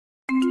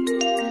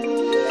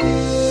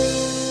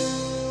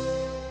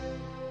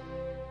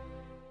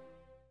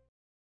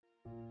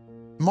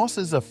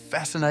Mosses are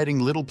fascinating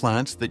little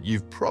plants that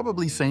you've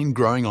probably seen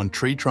growing on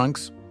tree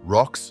trunks,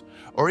 rocks,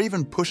 or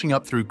even pushing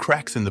up through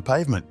cracks in the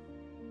pavement.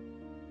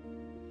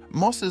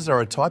 Mosses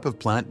are a type of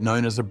plant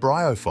known as a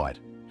bryophyte,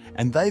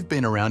 and they've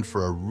been around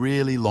for a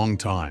really long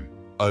time,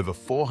 over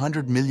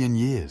 400 million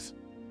years.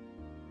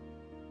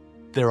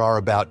 There are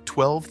about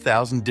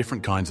 12,000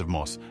 different kinds of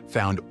moss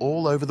found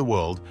all over the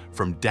world,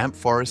 from damp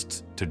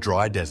forests to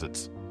dry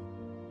deserts.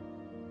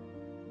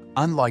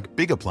 Unlike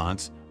bigger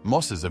plants,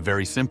 mosses are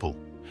very simple.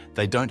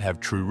 They don't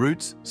have true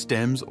roots,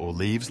 stems, or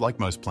leaves like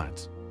most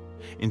plants.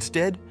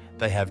 Instead,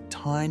 they have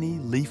tiny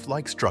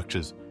leaf-like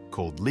structures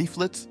called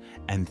leaflets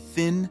and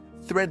thin,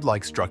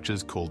 thread-like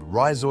structures called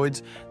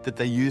rhizoids that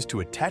they use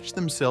to attach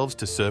themselves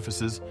to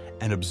surfaces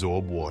and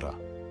absorb water.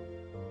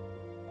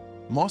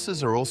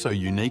 Mosses are also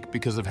unique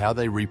because of how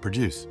they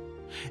reproduce.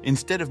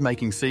 Instead of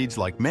making seeds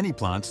like many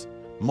plants,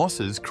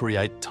 mosses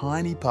create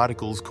tiny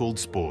particles called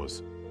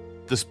spores.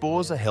 The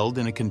spores are held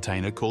in a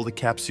container called a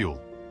capsule.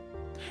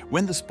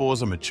 When the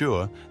spores are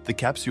mature, the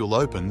capsule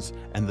opens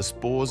and the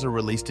spores are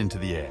released into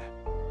the air.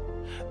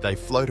 They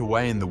float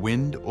away in the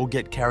wind or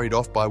get carried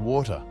off by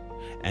water,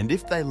 and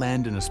if they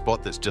land in a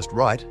spot that's just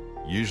right,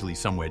 usually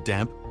somewhere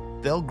damp,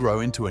 they'll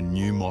grow into a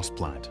new moss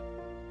plant.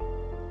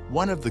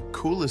 One of the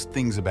coolest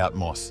things about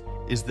moss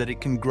is that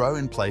it can grow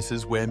in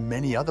places where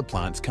many other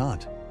plants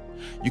can't.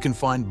 You can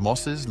find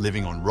mosses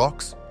living on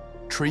rocks,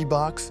 tree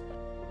barks,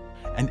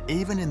 and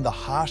even in the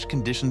harsh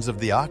conditions of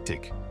the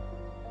Arctic.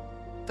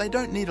 They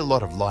don't need a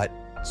lot of light,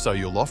 so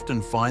you'll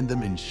often find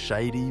them in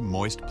shady,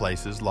 moist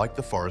places like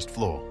the forest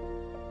floor.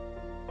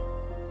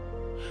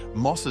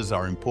 Mosses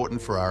are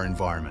important for our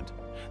environment.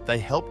 They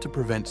help to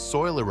prevent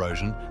soil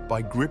erosion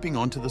by gripping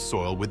onto the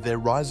soil with their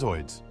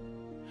rhizoids.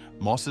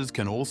 Mosses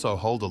can also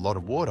hold a lot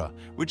of water,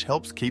 which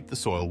helps keep the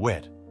soil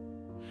wet.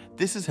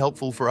 This is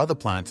helpful for other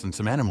plants and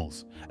some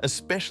animals,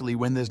 especially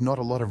when there's not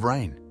a lot of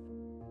rain.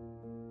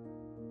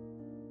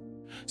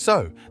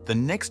 So, the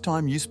next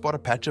time you spot a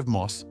patch of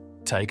moss,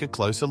 take a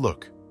closer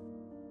look.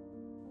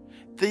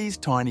 These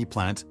tiny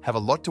plants have a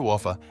lot to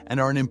offer and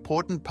are an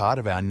important part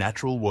of our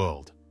natural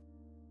world.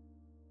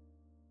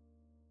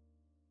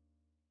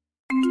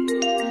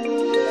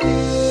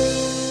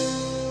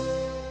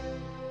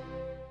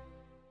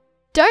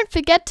 Don't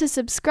forget to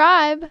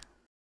subscribe.